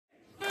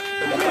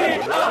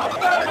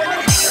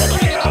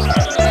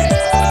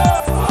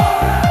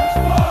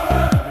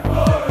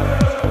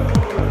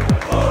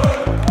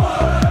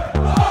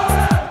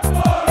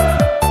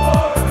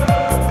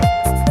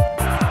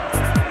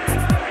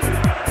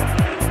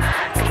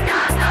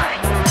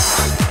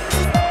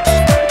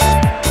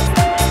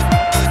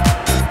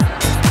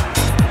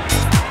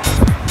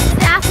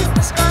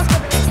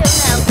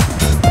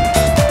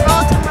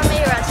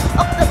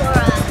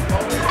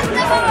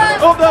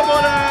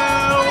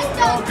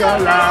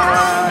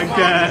Now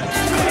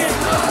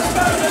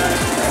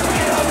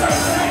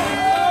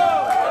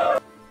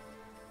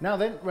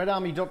then,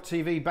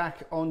 RedArmy.tv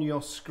back on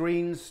your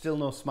screens. Still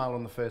no smile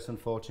on the face,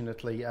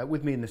 unfortunately.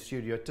 With me in the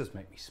studio, it does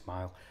make me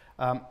smile.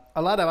 A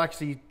lad I've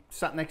actually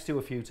sat next to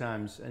a few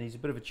times, and he's a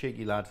bit of a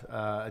cheeky lad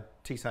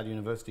at Teesside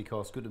University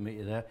course. Good to meet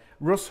you there.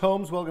 Russ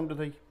Holmes, welcome to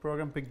the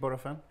programme, big Boro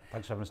fan.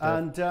 Thanks for having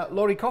us, Dave. And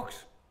Laurie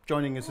Cox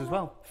joining us as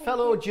well.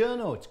 Fellow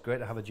journo, it's great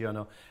to have a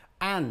journo.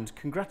 And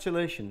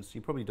congratulations,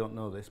 you probably don't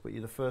know this, but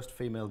you're the first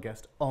female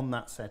guest on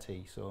that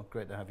settee, so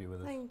great to have you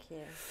with us. Thank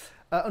you.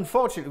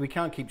 Unfortunately, we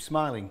can't keep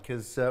smiling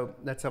because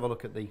let's have a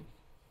look at the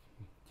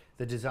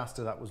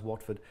disaster that was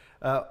Watford.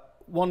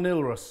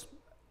 1-0, Russ.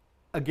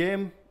 A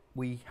game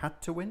we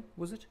had to win,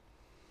 was it?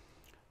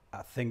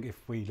 I think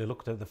if we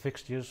looked at the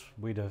fixtures,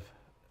 we'd have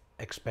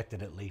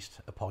expected at least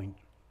a point.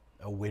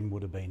 A win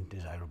would have been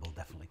desirable,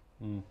 definitely.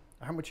 Mm.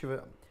 How much of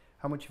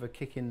a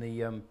kick in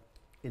the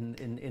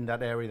in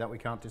that area that we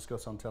can't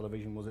discuss on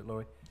television was it,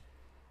 Laurie?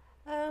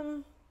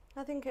 I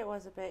think it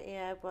was a bit,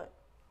 yeah, but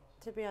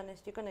to be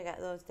honest, you're going to get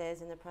those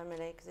days in the Premier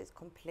League because it's a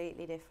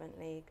completely different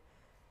league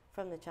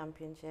from the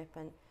Championship,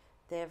 and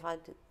they've had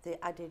the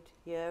added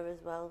year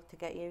as well to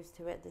get used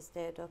to it. They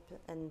stayed up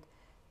and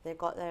they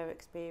got their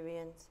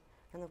experience,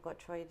 and they've got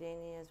Troy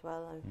Deeney as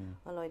well. And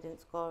although he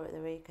didn't score at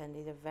the weekend,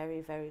 he's a very,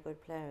 very good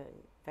player,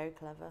 very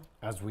clever.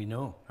 As we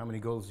know, how many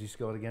goals he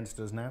scored against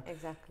us now?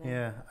 Exactly.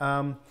 Yeah,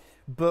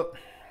 but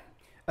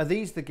are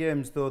these the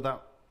games though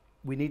that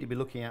we need to be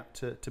looking at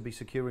to be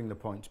securing the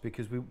points,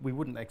 because we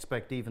wouldn't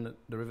expect even at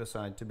the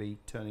Riverside to be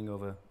turning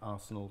over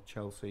Arsenal,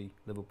 Chelsea,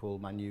 Liverpool,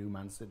 Man U,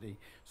 Man City.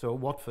 So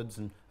Watfords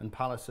and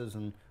Palaces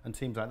and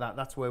teams like that,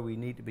 that's where we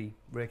need to be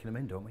raking them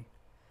in, don't we?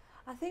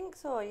 I think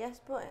so,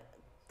 yes, but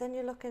then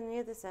you look in the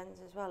other sense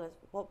as well, as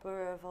what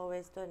Boro have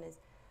always done is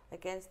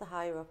against the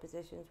higher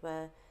oppositions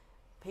where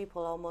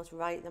people almost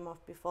write them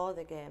off before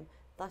the game,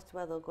 that's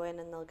where they'll go in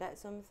and they'll get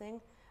something.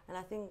 And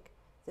I think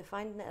they're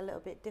finding it a little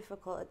bit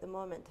difficult at the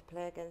moment to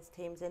play against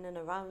teams in and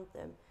around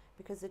them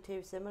because they're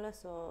too similar,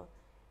 so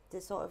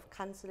they sort of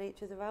cancel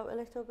each other out a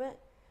little bit.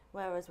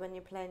 Whereas when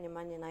you're playing your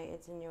Man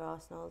Uniteds and your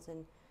Arsenals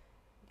and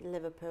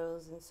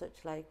Liverpools and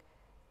such like,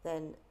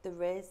 then they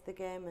raise the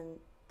game and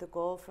they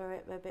go for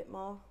it a bit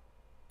more.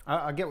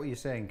 I get what you're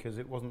saying, because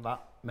it wasn't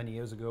that many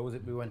years ago, was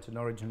it? We went to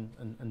Norwich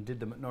and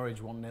did them at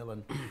Norwich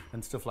 1-0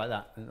 and stuff like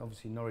that. And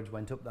obviously Norwich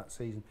went up that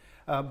season.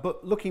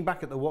 But looking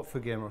back at the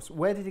Watford game, Ross,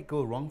 where did it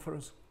go wrong for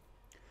us?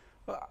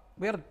 Well,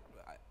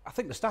 I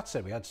think the stats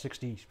said we had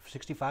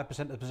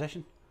 65% of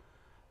possession.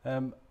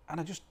 And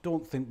I just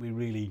don't think we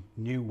really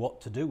knew what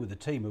to do with a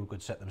team who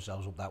could set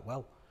themselves up that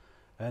well.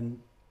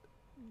 And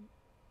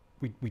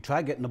we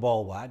tried getting the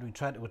ball wide, we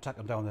tried to attack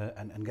them down there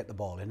and get the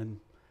ball in, and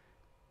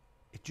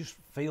it just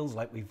feels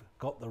like we've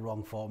got the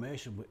wrong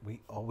formation. We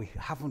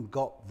haven't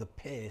got the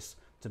pace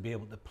to be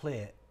able to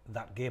play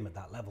that game at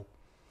that level.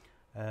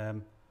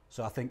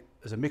 So I think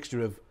there's a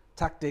mixture of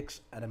tactics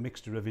and a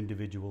mixture of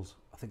individuals.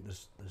 I think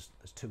there's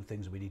two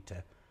things we need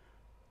to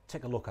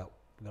take a look at.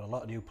 We've got a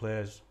lot of new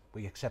players.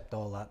 We accept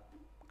all that.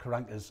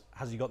 Karanka's,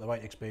 has he got the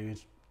right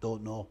experience?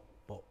 Don't know,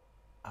 but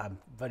I'm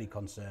very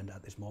concerned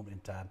at this moment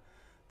in time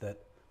that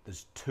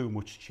there's too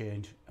much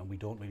change and we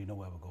don't really know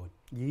where we're going.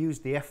 You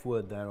used the F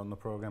word there on the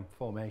programme,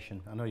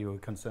 formation. I know you were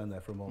concerned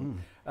there for a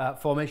moment.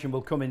 Formation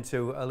we'll come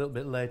into a little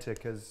bit later,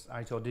 because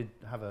Aitor did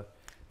have a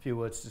few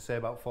words to say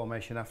about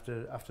formation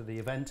after the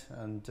event,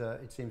 and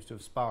it seems to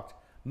have sparked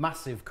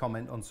massive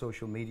comment on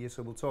social media,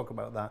 so we'll talk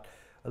about that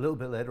a little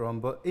bit later on.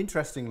 But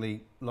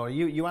interestingly, Laurie,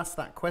 you asked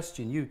that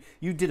question. You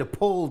did a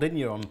poll, didn't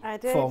you, on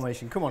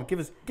formation? Come on, give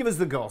us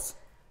the goss.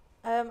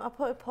 I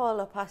put a poll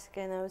up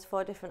asking, there was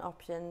 4 different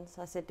options.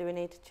 I said, do we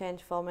need to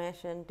change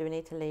formation? Do we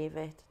need to leave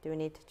it? Do we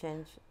need to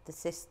change the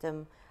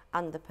system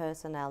and the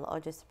personnel, or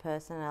just the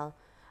personnel?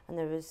 And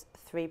there was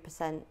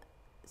 3%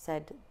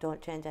 said don't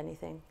change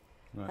anything,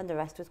 and the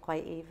rest was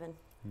quite even.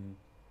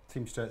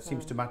 Seems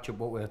to match up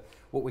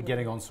what we're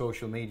getting on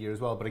social media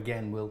as well. But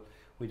again,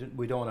 we don't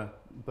want to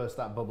burst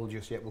that bubble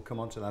just yet. We'll come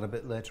on to that a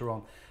bit later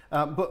on.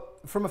 But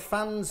from a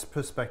fan's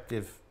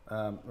perspective,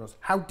 Ross,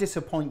 how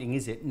disappointing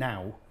is it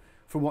now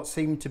from what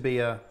seemed to be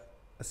a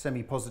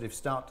semi-positive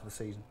start to the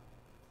season?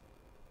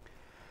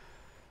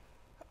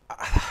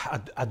 I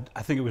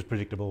think it was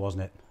predictable,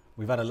 wasn't it?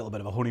 We've had a little bit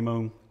of a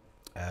honeymoon.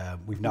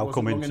 We've now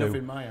come into.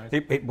 In my eyes.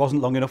 It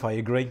wasn't long enough, I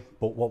agree.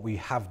 But what we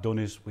have done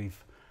is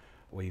we've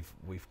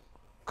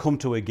come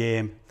to a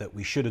game that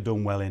we should have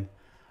done well in,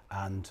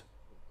 and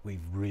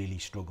we've really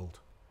struggled.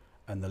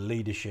 And the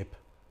leadership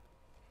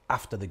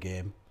after the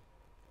game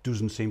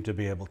doesn't seem to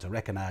be able to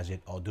recognise it,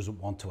 or doesn't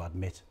want to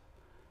admit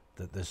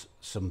that there's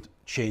some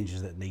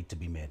changes that need to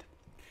be made.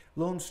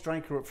 Lone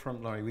striker up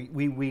front, Laurie.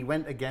 We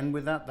went again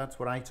with that. That's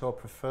what Aitor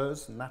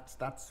prefers, and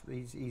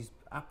he's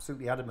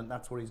absolutely adamant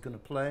that's what he's going to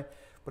play.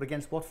 But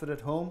against Watford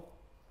at home,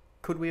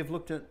 could we have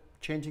looked at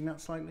changing that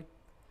slightly?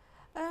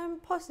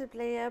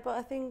 Possibly, yeah. But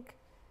I think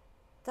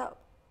that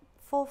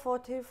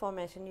 4-4-2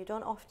 formation you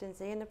don't often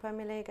see in the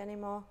Premier League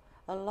anymore.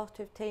 A lot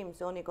of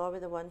teams only go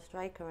with a 1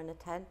 striker and a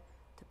 10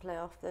 to play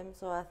off them.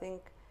 So I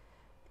think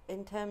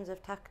in terms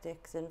of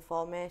tactics and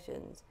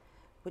formations,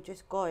 we're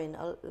just going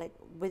like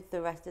with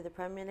the rest of the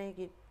Premier League.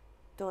 You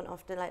don't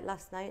often, like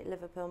last night,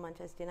 Liverpool,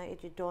 Manchester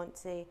United, you don't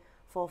see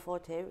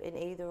 4-4-2 in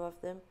either of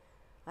them.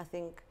 I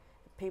think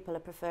people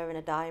are preferring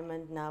a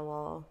diamond now,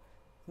 or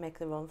make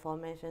their own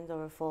formations,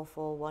 or a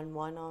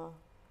 4-4-1-1, or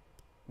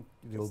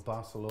the old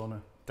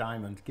Barcelona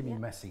diamond. Give me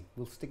Messi.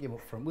 We'll stick him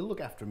up front. We'll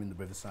look after him in the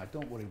Riverside.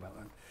 Don't worry about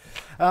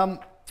that.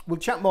 We'll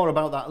chat more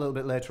about that a little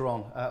bit later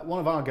on. One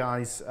of our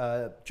guys,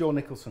 Joe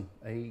Nicholson,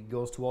 he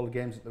goes to all the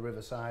games at the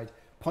Riverside,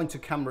 points a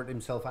camera at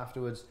himself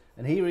afterwards,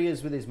 and here he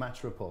is with his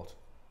match report.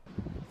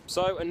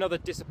 So another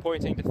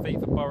disappointing defeat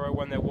for Boro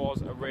when there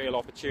was a real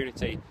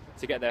opportunity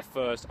to get their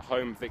first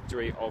home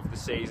victory of the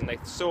season. They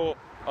saw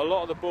a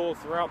lot of the ball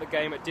throughout the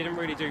game, it didn't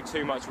really do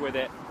too much with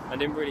it and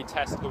didn't really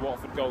test the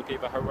Watford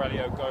goalkeeper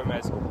Aurelio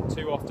Gomez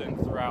too often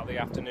throughout the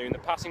afternoon. The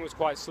passing was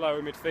quite slow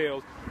in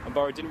midfield and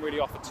Boro didn't really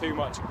offer too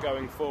much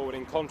going forward.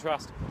 In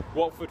contrast,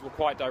 Watford were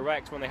quite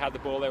direct when they had the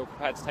ball. They were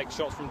prepared to take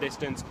shots from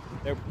distance,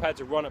 they were prepared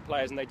to run at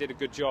players, and they did a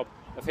good job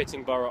of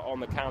hitting Boro on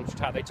the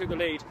counter-attack. They took the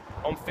lead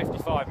on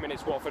 55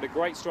 minutes. Watford, a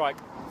great strike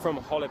from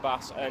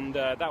Holebas, and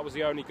that was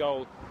the only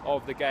goal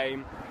of the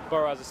game.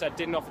 Boro, as I said,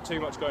 didn't offer too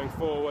much going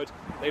forward.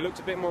 They looked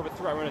a bit more of a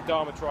threat when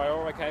Adama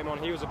Traore came on.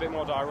 He was a bit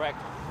more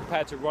direct,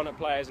 prepared to run at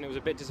players, and it was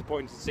a bit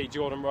disappointing to see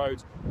Jordan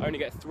Rhodes only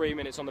get 3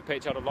 minutes on the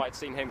pitch. I'd have liked to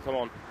seen him come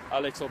on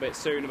a little bit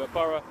sooner. But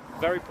Boro,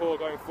 very poor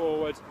going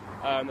forward.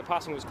 The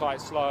passing was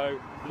quite slow,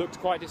 looked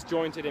quite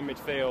disjointed in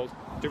midfield.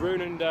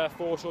 Darun and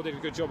Forshaw did a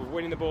good job of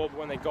winning the ball, but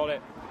when they got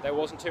it, there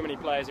wasn't too many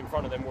players in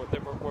front of them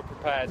that were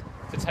prepared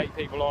to take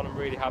people on and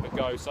really have a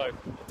go. So,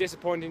 a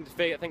disappointing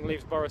defeat, I think,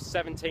 leaves Boro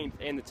 17th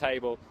in the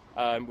table,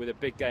 with a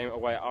big game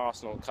away at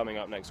Arsenal coming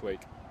up next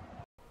week.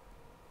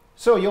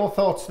 So, your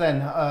thoughts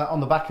then on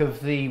the back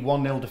of the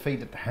 1-0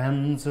 defeat at the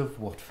hands of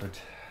Watford?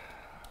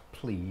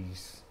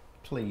 Please,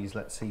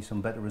 let's see some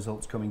better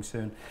results coming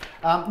soon.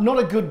 Not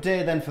a good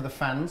day then for the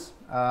fans,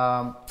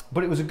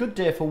 but it was a good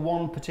day for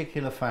one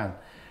particular fan.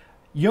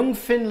 Young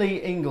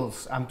Finley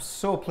Ingles. I'm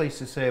so pleased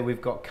to say we've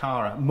got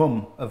Cara,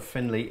 mum of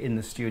Finley, in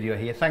the studio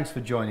here. Thanks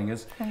for joining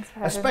us. Thanks for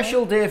having me. A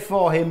special day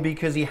for him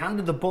because he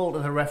handed the ball to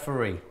the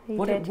referee.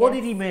 What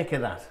did he make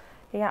of that?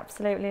 He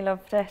absolutely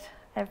loved it.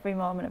 Every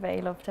moment of it,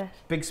 he loved it.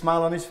 Big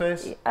smile on his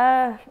face?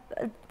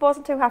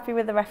 Wasn't too happy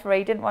with the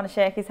referee, didn't want to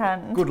shake his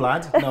hand. Good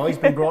lad. No, he's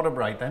been brought up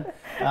right then.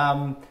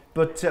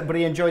 But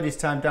he enjoyed his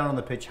time down on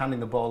the pitch, handing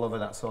the ball over,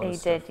 that sort of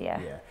stuff. He did,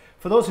 yeah.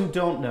 For those who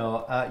don't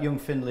know, young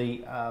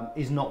Finley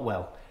is not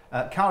well.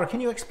 Cara, can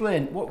you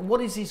explain,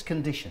 what is his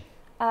condition?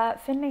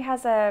 Finley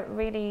has a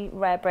really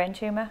rare brain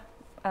tumour,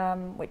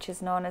 which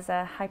is known as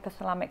a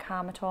hypothalamic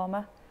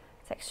hamartoma.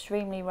 It's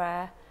extremely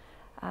rare,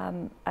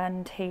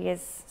 and he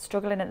is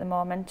struggling at the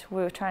moment.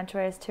 We were trying to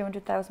raise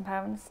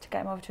 £200,000 to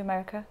get him over to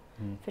America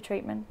for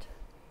treatment.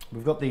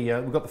 We've got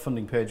the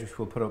funding page, which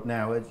we'll put up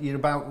now. You're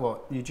about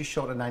what? You're just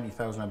short of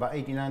 90,000, about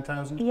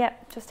 89,000.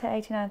 Yep, just hit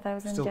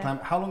 89,000. Still time.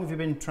 How long have you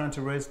been trying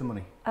to raise the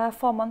money?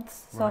 4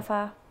 months so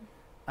far.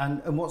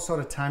 And what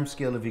sort of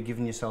timescale have you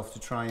given yourself to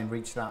try and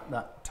reach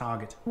that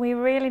target? We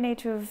really need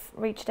to have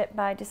reached it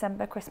by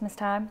December, Christmas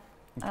time.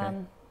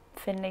 Okay.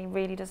 Finley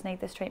really does need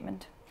this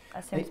treatment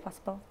as soon as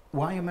possible.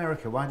 Why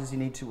America? Why does he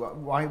need to?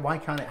 Why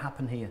can't it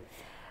happen here?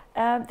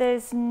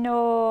 There's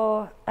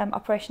no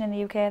operation in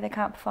the UK. They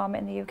can't perform it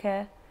in the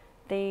UK.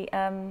 The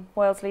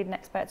world's leading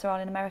experts are all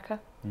in America.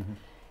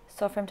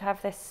 So for him to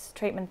have this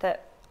treatment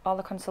that all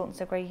the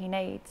consultants agree he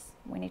needs,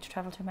 we need to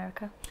travel to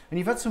America. And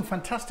you've had some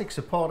fantastic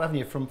support, haven't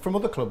you, from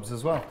other clubs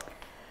as well?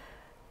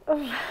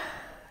 Oh,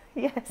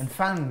 yes. And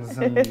fans.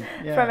 And,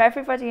 yeah. From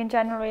everybody in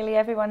general, really.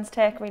 Everyone's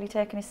really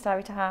taken his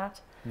story to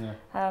heart.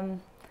 Yeah.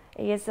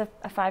 He is a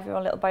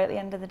 5-year-old little boy at the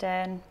end of the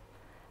day,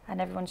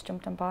 and everyone's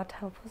jumped on board to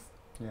help us.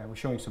 Yeah, we're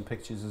showing some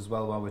pictures as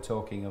well while we're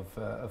talking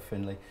of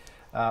Finley.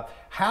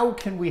 How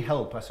can we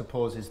help, I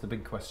suppose, is the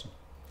big question.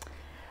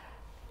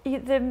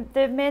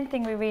 The main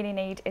thing we really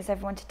need is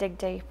everyone to dig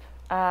deep.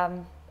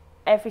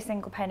 Every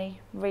single penny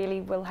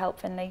really will help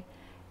Finley.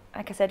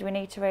 Like I said, we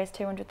need to raise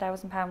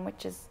 £200,000,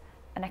 which is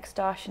an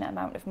extortionate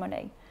amount of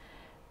money.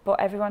 But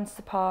everyone's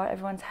support,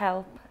 everyone's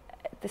help,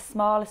 the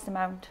smallest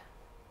amount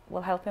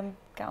will help him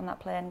get on that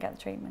plane and get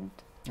the treatment.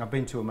 I've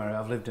been to America,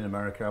 I've lived in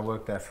America, I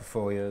worked there for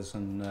 4 years,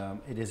 and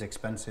it is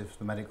expensive,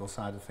 the medical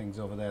side of things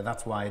over there.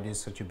 That's why it is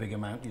such a big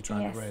amount you're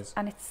trying to raise.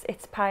 And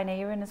it's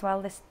pioneering as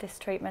well, this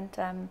treatment.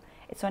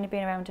 It's only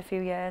been around a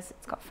few years,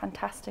 it's got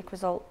fantastic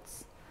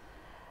results.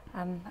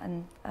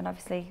 And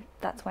obviously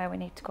that's where we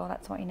need to go,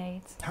 that's what he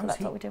needs. So that's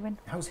what we're doing.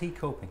 How's he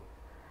coping?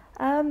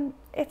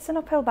 It's an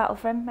uphill battle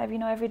for him.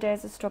 Every day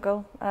is a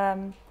struggle.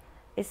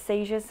 His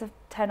seizures of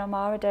 10 or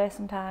more a day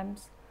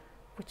sometimes,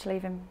 which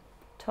leave him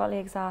totally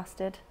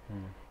exhausted.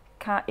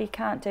 He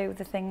can't do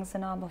the things a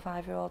normal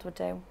 5-year-old would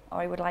do,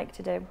 or he would like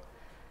to do,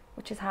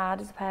 which is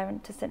hard as a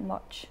parent to sit and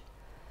watch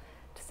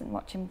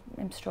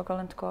him struggle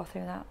and to go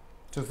through that.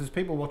 So if there's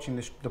people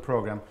watching the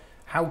programme,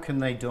 how can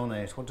they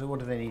donate? What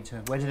do they need to?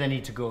 Where do they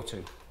need to go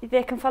to?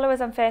 They can follow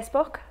us on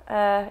Facebook.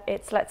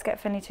 It's Let's Get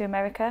Finley to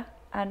America,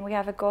 and we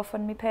have a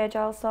GoFundMe page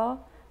also,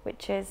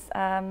 which is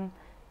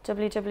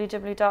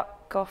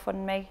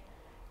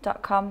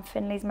www.gofundme.com,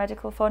 Finley's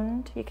Medical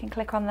Fund. You can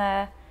click on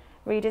there,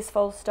 read his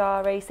full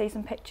story, see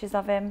some pictures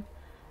of him,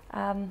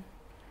 and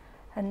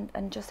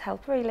just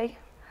help really,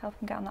 help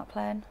him get on that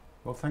plane.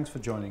 Well, thanks for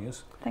joining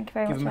us. Thank you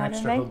very much for having me.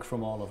 Give him an extra hug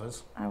from all of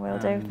us. I will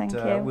do, thank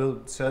you.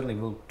 We'll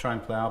try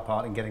and play our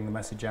part in getting the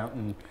message out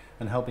and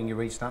helping you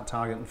reach that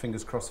target, and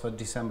fingers crossed for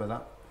December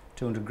that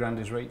 200 grand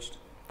is reached.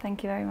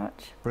 Thank you very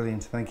much.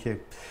 Brilliant, thank you.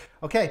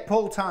 Okay,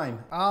 poll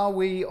time. Are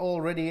we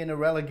already in a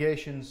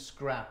relegation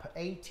scrap?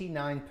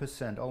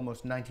 89%,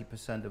 almost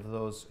 90% of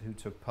those who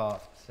took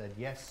part said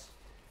yes,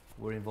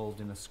 we're involved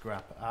in a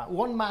scrap.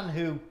 One man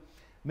who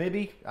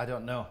maybe, I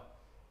don't know,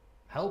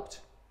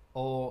 helped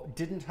or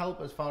didn't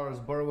help as far as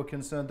Boro were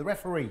concerned, the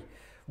referee,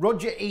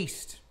 Roger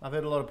East. I've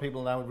heard a lot of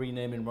people now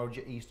renaming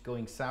Roger East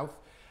going south.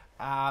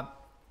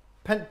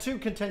 Two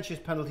contentious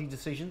penalty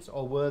decisions,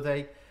 or were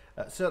they?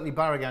 Certainly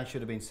Barragan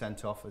should have been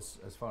sent off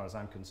as far as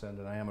I'm concerned,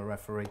 and I am a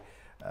referee,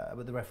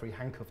 but the referee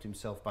handcuffed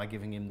himself by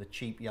giving him the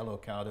cheap yellow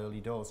card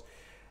early doors.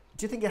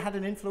 Do you think it had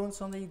an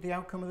influence on the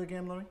outcome of the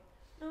game, Laurie?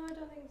 No, I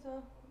don't think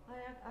so.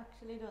 I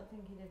actually don't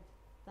think he did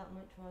that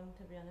much wrong,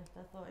 to be honest.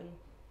 I thought he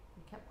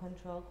kept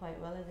control quite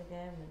well of the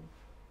game, and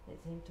it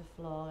seemed to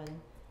flow,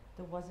 and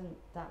there wasn't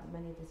that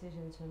many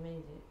decisions for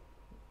me that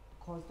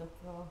caused a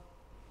flow.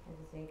 I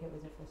just think it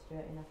was a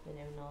frustrating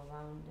afternoon all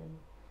round, and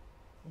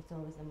it's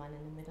always the man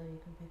in the middle you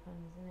can pick on,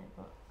 isn't it?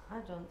 But I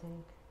don't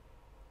think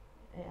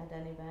it had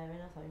any bearing.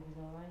 I thought he was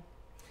all right.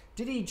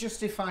 Did he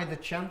justify the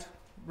chant,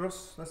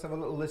 Russ? Let's have a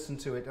little listen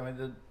to it. I mean,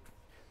 the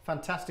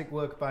fantastic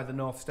work by the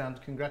North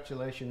Stand.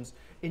 Congratulations,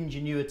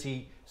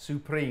 ingenuity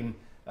supreme.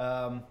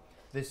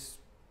 This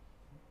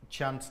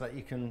chant that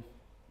you can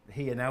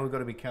hear now, we've got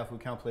to be careful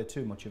we can't play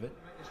too much of it.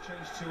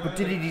 But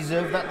did he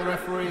deserve that, the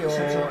referee, or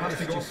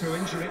is it just the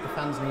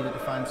fans needed to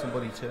find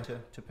somebody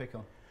to pick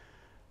on?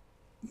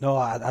 No,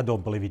 I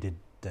don't believe he did.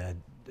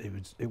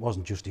 It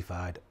wasn't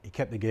justified. He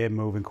kept the game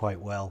moving quite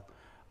well.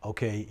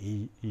 Okay,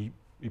 he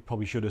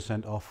probably should have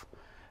sent off,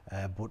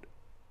 but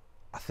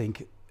I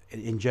think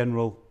in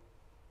general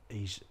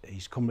he's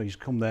come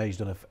there. He's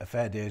done a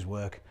fair day's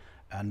work,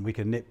 and we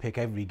can nitpick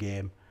every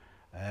game,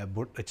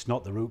 but it's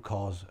not the root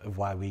cause of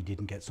why we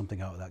didn't get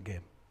something out of that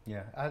game.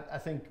 Yeah, I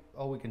think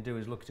all we can do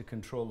is look to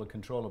control the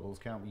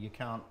controllables, can't we? You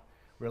can't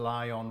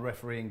rely on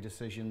refereeing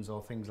decisions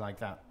or things like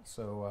that.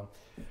 So,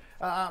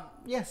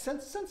 yeah,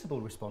 sensible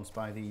response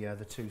by the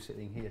two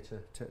sitting here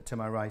to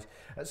my right.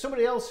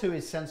 Somebody else who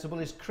is sensible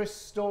is Chris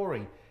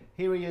Story.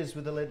 Here he is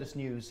with the latest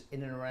news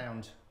in and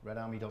around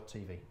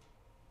RedArmy.tv.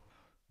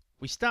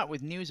 We start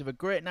with news of a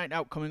great night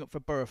out coming up for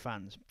Boro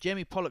fans.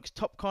 Jamie Pollock's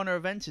Top Corner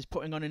Events is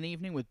putting on an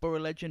evening with Boro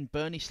legend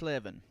Bernie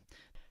Slaven.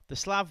 The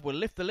Slav will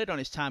lift the lid on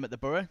his time at the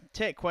Boro,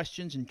 take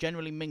questions and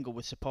generally mingle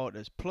with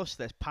supporters, plus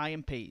there's pie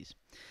and peas.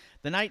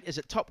 The night is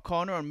at Top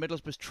Corner on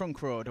Middlesbrough's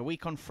Trunk Road, a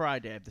week on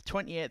Friday, the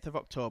 28th of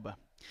October.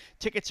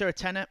 Tickets are a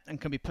tenner and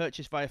can be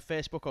purchased via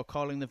Facebook or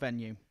calling the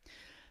venue.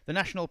 The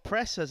national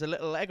press has a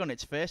little egg on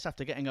its face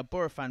after getting a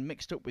Boro fan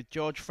mixed up with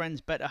George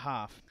Friend's better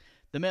half.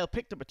 The Mail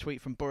picked up a tweet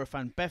from Boro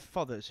fan Bev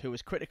Fothers, who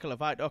was critical of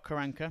Aitor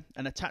Karanka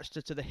and attached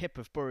her to the hip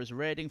of Boro's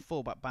raiding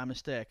fullback by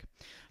mistake.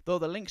 Though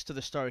the links to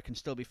the story can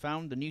still be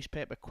found, the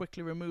newspaper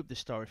quickly removed the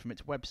story from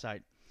its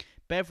website.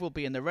 Bev will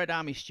be in the Red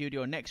Army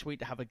studio next week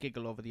to have a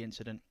giggle over the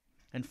incident.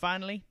 And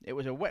finally, it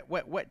was a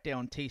wet day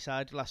on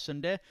Teesside last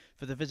Sunday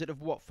for the visit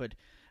of Watford.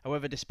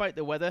 However, despite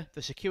the weather,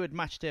 the secured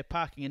matchday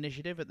parking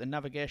initiative at the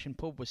Navigation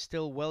pub was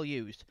still well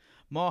used.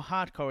 More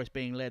hardcore is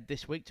being laid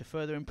this week to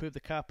further improve the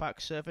car park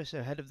service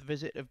ahead of the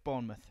visit of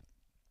Bournemouth.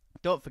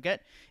 Don't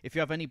forget, if you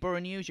have any Boro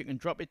news, you can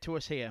drop it to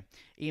us here.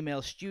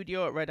 Email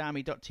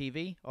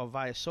studio@redarmy.tv or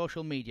via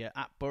social media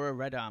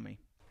 @BoroRedArmy.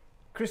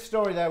 Chris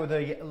Story there with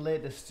the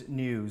latest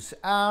news.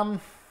 Aitor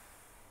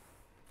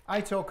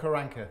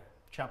Karanka,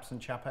 chaps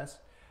and chappes.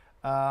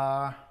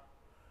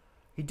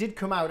 He did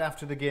come out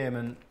after the game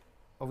and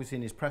obviously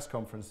in his press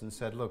conference and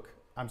said, look,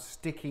 I'm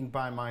sticking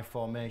by my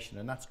formation,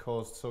 and that's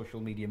caused social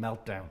media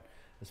meltdown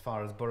as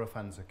far as Boro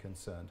fans are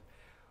concerned.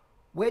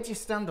 Where do you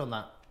stand on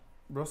that,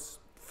 Russ?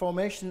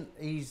 Formation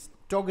he's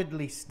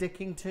doggedly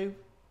sticking to,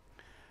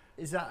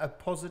 is that a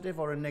positive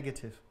or a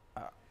negative?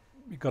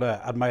 You've got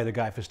to admire the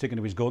guy for sticking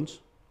to his guns,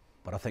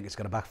 but I think it's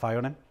going to backfire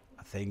on him.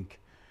 I think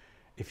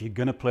if you're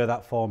going to play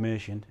that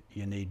formation,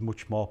 you need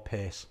much more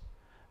pace.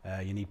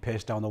 You need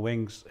pace down the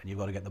wings, and you've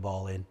got to get the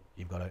ball in.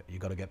 You've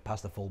got to get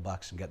past the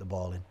full-backs and get the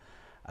ball in.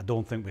 I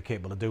don't think we're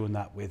capable of doing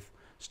that with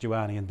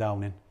Stuani and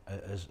Downing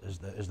as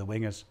the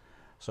wingers.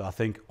 So I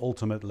think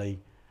ultimately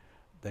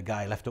the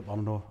guy left up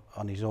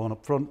on his own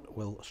up front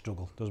will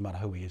struggle. Doesn't matter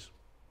who he is.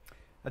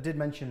 I did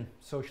mention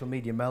social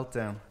media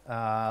meltdown.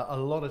 A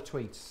lot of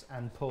tweets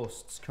and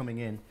posts coming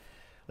in.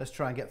 Let's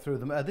try and get through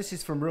them. This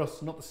is from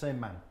Russ, not the same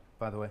man,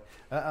 by the way.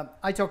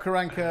 Aitor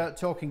Karanka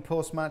talking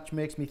post-match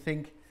makes me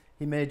think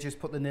he may just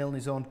put the nail in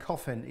his own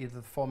coffin. Either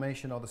the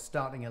formation or the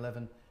starting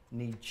 11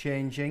 need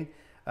changing.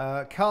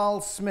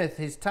 Carl Smith,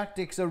 his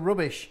tactics are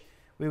rubbish.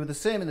 We were the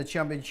same in the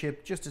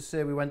Championship. Just to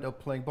say we went up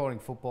playing boring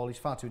football. He's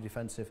far too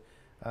defensive.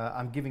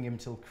 I'm giving him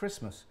till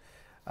Christmas.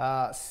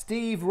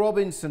 Steve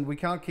Robinson, we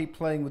can't keep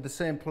playing with the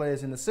same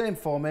players in the same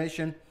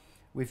formation.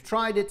 We've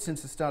tried it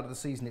since the start of the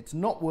season. It's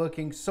not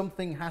working.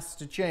 Something has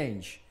to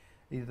change,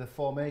 either the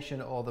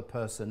formation or the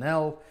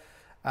personnel.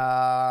 Where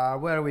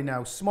are we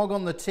now? Smog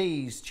on the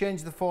Tees.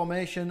 Change the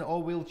formation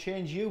or we'll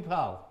change you,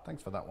 pal.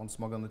 Thanks for that one,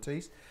 Smog on the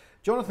Tees.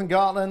 Jonathan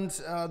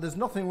Gartland, there's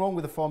nothing wrong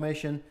with the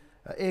formation.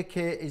 AK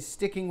is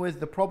sticking with.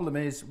 The problem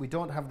is we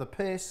don't have the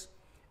pace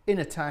in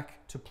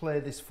attack to play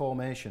this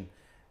formation.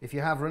 If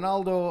you have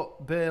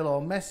Ronaldo, Bale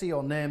or Messi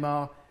or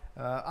Neymar,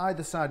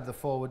 either side of the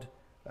forward,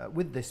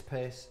 with this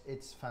pace,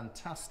 it's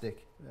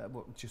fantastic.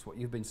 Just what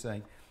you've been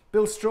saying.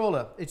 Bill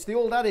Stroller, it's the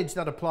old adage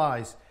that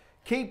applies.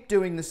 Keep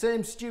doing the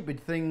same stupid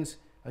things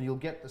and you'll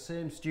get the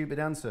same stupid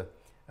answer.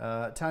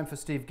 Time for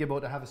Steve Gibbo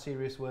to have a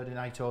serious word in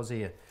Aitor's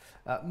ear.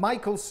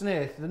 Michael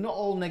Snaith, they're not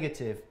all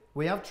negative.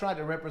 We have tried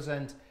to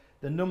represent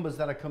the numbers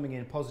that are coming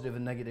in, positive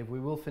and negative. We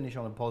will finish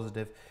on a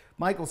positive.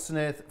 Michael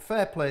Snaith,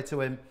 fair play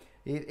to him.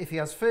 If he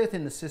has faith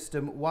in the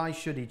system, why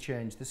should he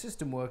change? The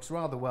system works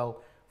rather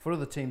well for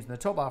other teams in the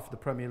top half of the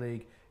Premier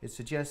League. It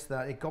suggests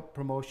that it got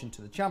promotion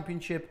to the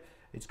Championship.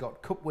 It's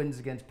got cup wins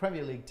against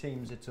Premier League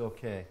teams. It's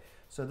okay.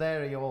 So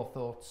there are your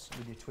thoughts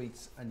with your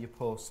tweets and your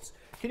posts.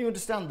 Can you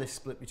understand this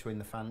split between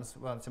the fans?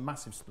 Well, it's a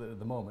massive split at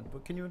the moment,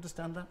 but can you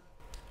understand that?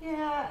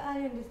 Yeah, I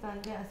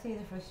understand it. I see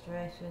the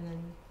frustration,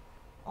 and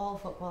all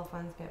football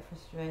fans get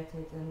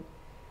frustrated, and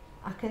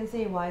I can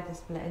see why they're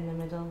split in the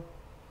middle.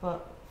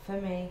 But for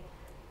me,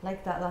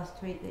 like that last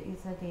tweet that you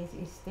said,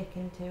 he's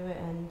sticking to it,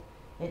 and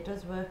it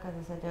does work, as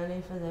I said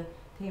earlier, for the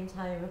teams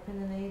higher up in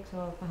the league,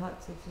 so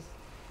perhaps it's just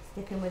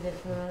sticking with it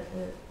for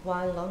a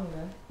while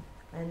longer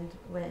and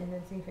waiting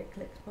and see if it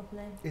clicks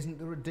properly. Isn't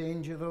there a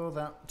danger, though,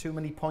 that too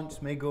many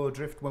points may go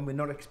adrift when we're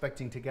not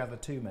expecting to gather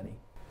too many?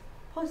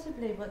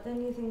 Possibly, but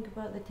then you think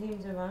about the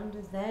teams around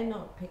us, they're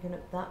not picking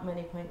up that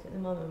many points at the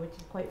moment, which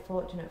is quite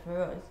fortunate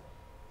for us.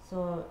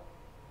 So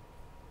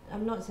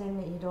I'm not saying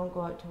that you don't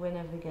go out to win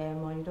every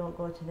game or you don't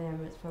go to the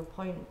Emirates for a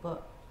point,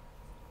 but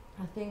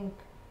I think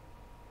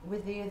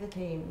with the other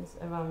teams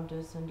around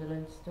us,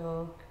 Sunderland,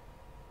 Stoke,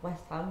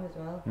 West Ham as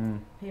well,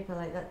 people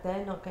like that,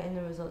 they're not getting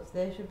the results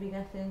they should be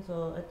getting.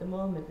 So at the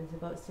moment there's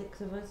about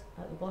 6 of us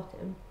at the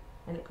bottom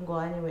and it can go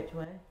any which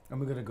way. And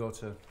we're going to go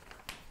to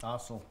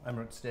Arsenal,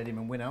 Emirates Stadium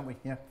and win, aren't we?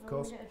 Yeah, of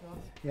course. We'll get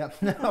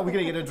a draw. Yeah, no, we're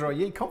going to get a draw.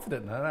 You're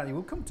confident in that, aren't you?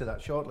 We'll come to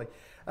that shortly.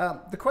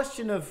 The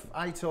question of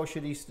Aitor,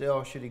 should he stay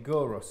or should he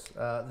go, Russ?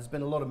 There's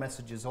been a lot of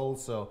messages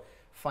also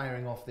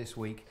firing off this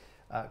week.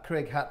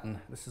 Craig Hatton,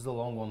 this is a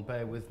long one,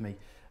 bear with me.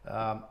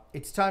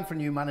 It's time for a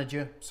new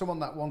manager, someone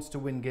that wants to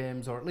win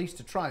games, or at least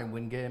to try and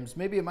win games.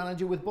 Maybe a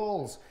manager with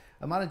balls,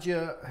 a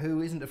manager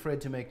who isn't afraid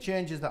to make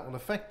changes that will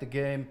affect the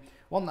game,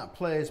 one that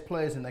plays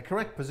in their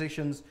correct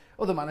positions.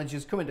 Other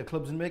managers come into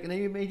clubs and make an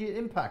immediate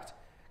impact.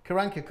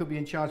 Karanka could be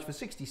in charge for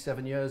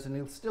 67 years and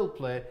he'll still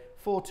play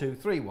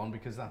 4-2-3-1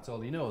 because that's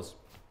all he knows.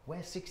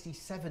 Where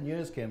 67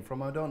 years came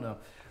from, I don't know.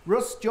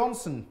 Russ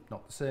Johnson,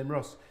 not the same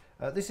Russ.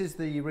 This is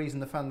the reason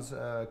the fans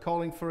are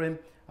calling for him.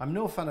 I'm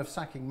no fan of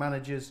sacking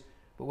managers,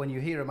 but when you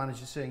hear a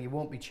manager saying he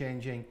won't be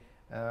changing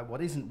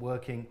what isn't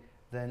working,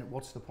 then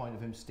what's the point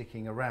of him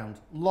sticking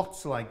around?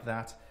 Lots like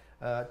that.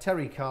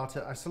 Terry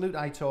Carter, I salute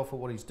Aitor for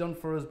what he's done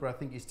for us, but I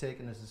think he's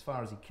taken us as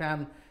far as he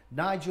can.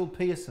 Nigel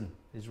Pearson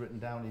is written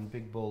down in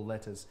big bold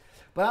letters.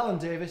 But Alan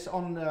Davis,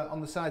 on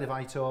the side of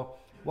Aitor,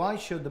 why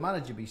should the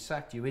manager be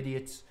sacked, you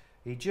idiots?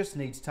 He just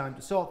needs time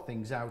to sort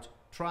things out.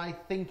 Try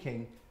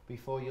thinking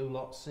before you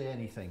lot say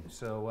anything.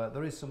 So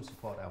there is some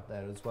support out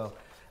there as well.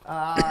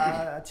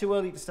 Too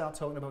early to start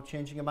talking about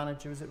changing a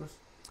manager, is it, Russ?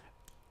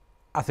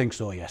 I think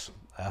so, yes.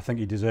 I think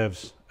he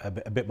deserves a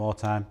bit more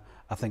time.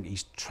 I think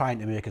he's trying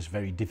to make us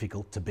very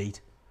difficult to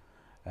beat.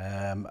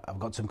 I've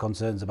got some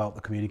concerns about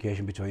the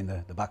communication between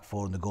the back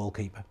four and the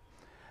goalkeeper.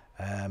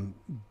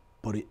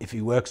 But if he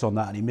works on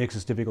that and he makes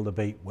us difficult to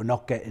beat, we're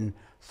not getting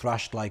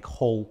thrashed like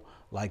Hull,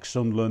 like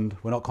Sunderland.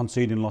 We're not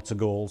conceding lots of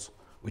goals,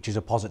 which is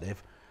a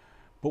positive.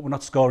 But we're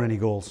not scoring any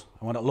goals,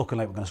 and we're not looking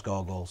like we're going to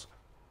score goals.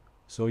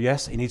 So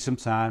yes, he needs some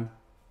time,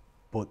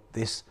 but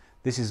this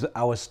is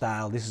our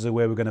style. This is the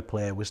way we're going to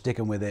play. We're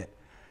sticking with it.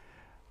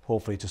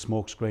 Hopefully it's a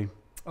smokescreen.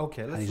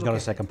 Okay, and he's got a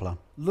second plan.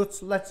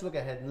 Let's look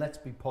ahead and let's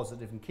be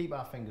positive and keep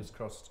our fingers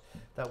crossed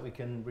that we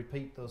can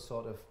repeat those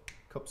sort of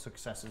cup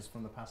successes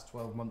from the past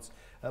 12 months.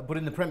 But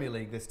in the Premier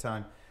League this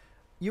time,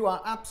 you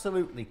are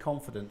absolutely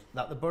confident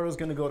that the Boro's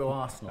going to go to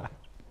Arsenal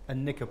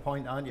and nick a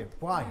point, aren't you?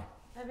 Why?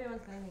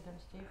 Everyone's going to think I'm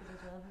stupid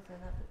as well for saying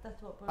that, but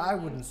that's what Boro I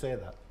do. wouldn't say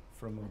that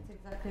from them. That's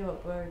exactly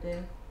what Boro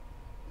do.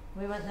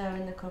 We went there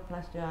in the cup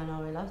last year. I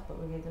know we lost,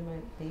 but we gave them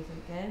a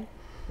decent game.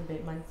 We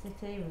beat Man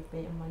City, we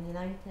beat Man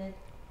United,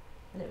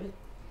 and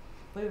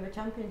we were a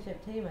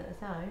championship team at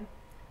the time.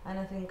 And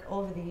I think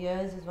over the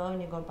years as well,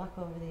 when you go back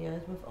over the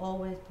years, we've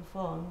always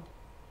performed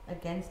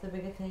against the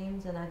bigger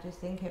teams, and I just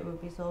think it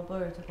would be so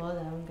Boro to go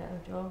there and get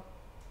a draw,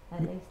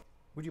 at least.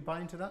 Would you buy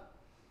into that?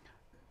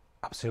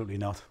 Absolutely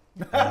not.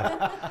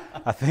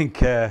 I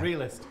think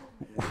realist.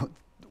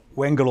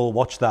 Wenger will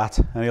watch that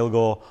and he'll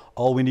go,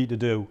 all we need to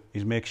do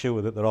is make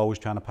sure that they're always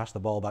trying to pass the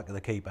ball back to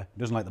the keeper. He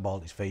doesn't like the ball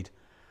at his feet.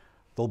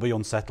 they'll be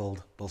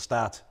unsettled. They'll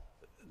start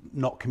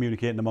not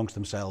communicating amongst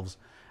themselves,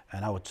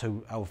 and our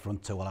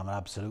front two will have an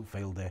absolute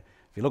field day.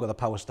 If you look at the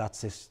power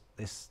stats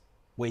this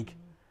week,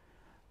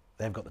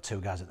 they've got the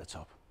 2 guys at the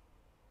top.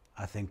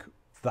 I think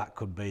that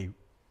could be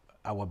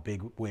our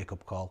big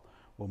wake-up call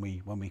when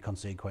we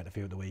concede quite a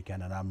few at the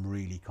weekend, and I'm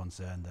really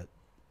concerned that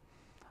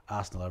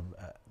Arsenal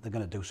are they're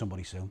going to do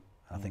somebody soon.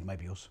 I think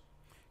maybe us.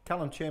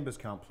 Callum Chambers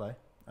can't play.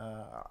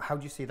 How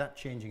do you see that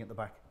changing at the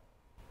back?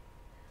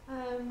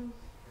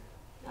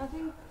 I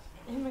think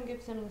him and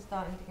Gibson are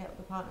starting to get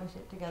the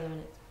partnership together, and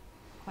it's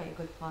quite a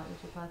good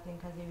partnership. I think,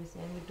 as he was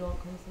saying, we don't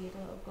concede a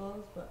lot of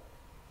goals, but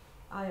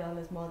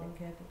Ayala is more than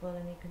capable,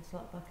 and he can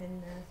slot back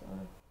in there. So.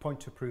 Point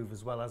to prove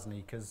as well, hasn't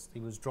he? Because he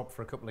was dropped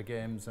for a couple of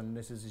games, and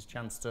this is his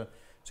chance to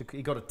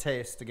he got a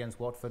taste against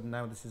Watford, and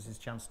now this is his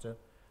chance to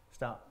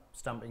start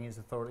stamping his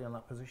authority on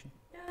that position.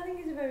 Yeah, I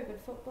think he's a very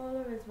good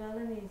footballer as well,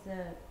 and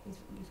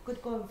he's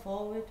good going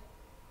forward.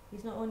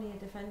 He's not only a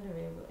defender,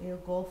 he'll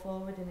go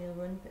forward and he'll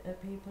run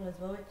at people as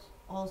well, which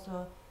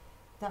also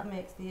that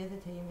makes the other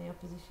team, the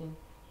opposition,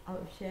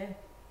 out of shape.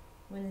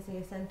 When they see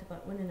a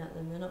centre-back running at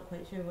them, they're not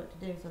quite sure what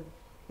to do, so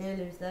they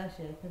lose their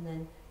shape, and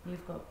then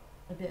you've got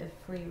a bit of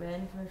free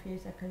rein for a few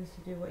seconds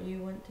to do what you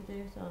want to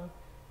do. So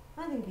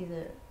I think he's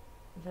a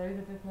very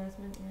good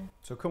replacement, yeah.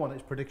 So come on,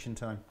 it's prediction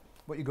time.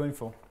 What are you going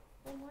for?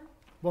 1-1.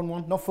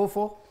 1-1, not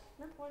 4-4?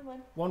 No,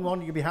 1-1.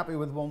 1-1, you'd be happy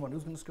with 1-1.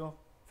 Who's going to score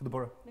for the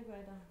Boro?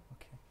 Negredo.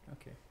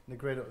 Okay.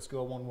 Negredo to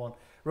score 1-1.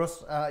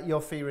 Russ, you're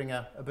fearing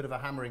a bit of a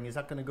hammering. Is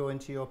that going to go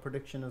into your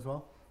prediction as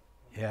well?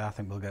 Yeah, I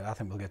think we'll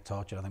get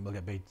tortured. I think we'll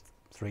get beat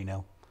 3-0.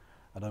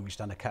 I don't think we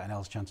stand a cat and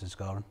hell's chance of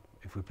scoring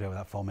if we play with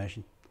that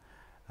formation.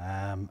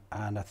 And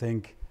I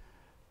think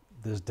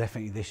there's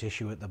definitely this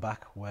issue at the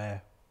back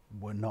where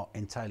we're not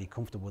entirely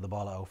comfortable with the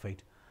ball at our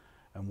feet,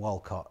 and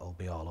Walcott will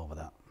be all over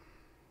that.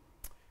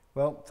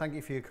 Well, thank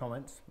you for your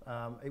comments.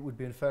 It would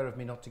be unfair of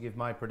me not to give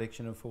my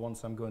prediction, and for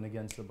once I'm going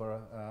against the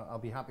Boro. I'll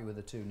be happy with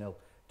a 2-0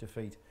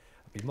 defeat.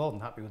 I'd be more than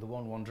happy with a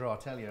 1-1 draw. I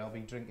tell you, I'll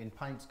be drinking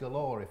pints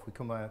galore if we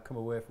come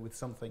away with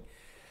something.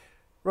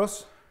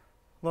 Russ,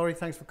 Laurie,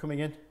 thanks for coming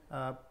in.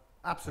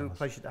 Absolute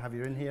pleasure to have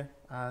you in here,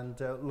 and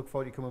look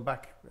forward to coming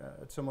back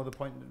at some other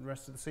point in the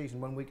rest of the season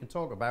when we can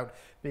talk about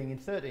being in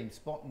 13th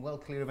spot and well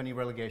clear of any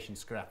relegation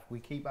scrap. We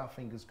keep our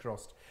fingers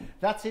crossed.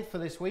 That's it for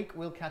this week.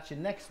 We'll catch you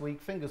next week.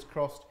 Fingers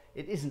crossed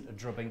it isn't a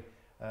drubbing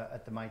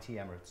at the mighty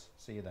Emirates.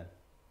 See you then.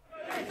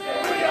 We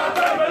are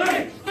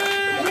family! We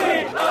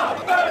are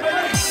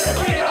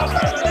family! We are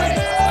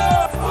family!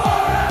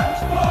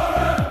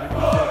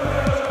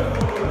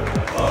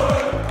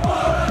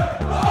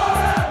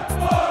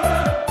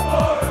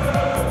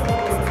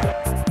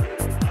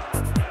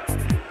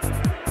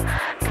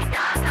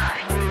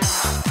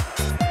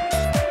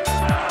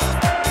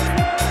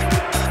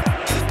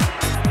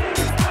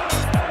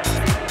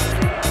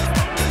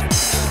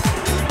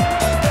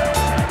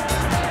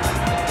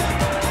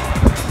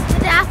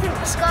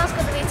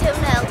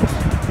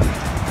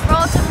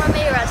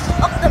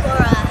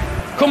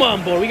 Come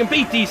on, Boro, we can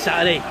beat these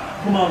Saturday.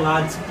 Come on,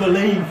 lads,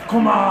 believe,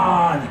 come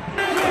on!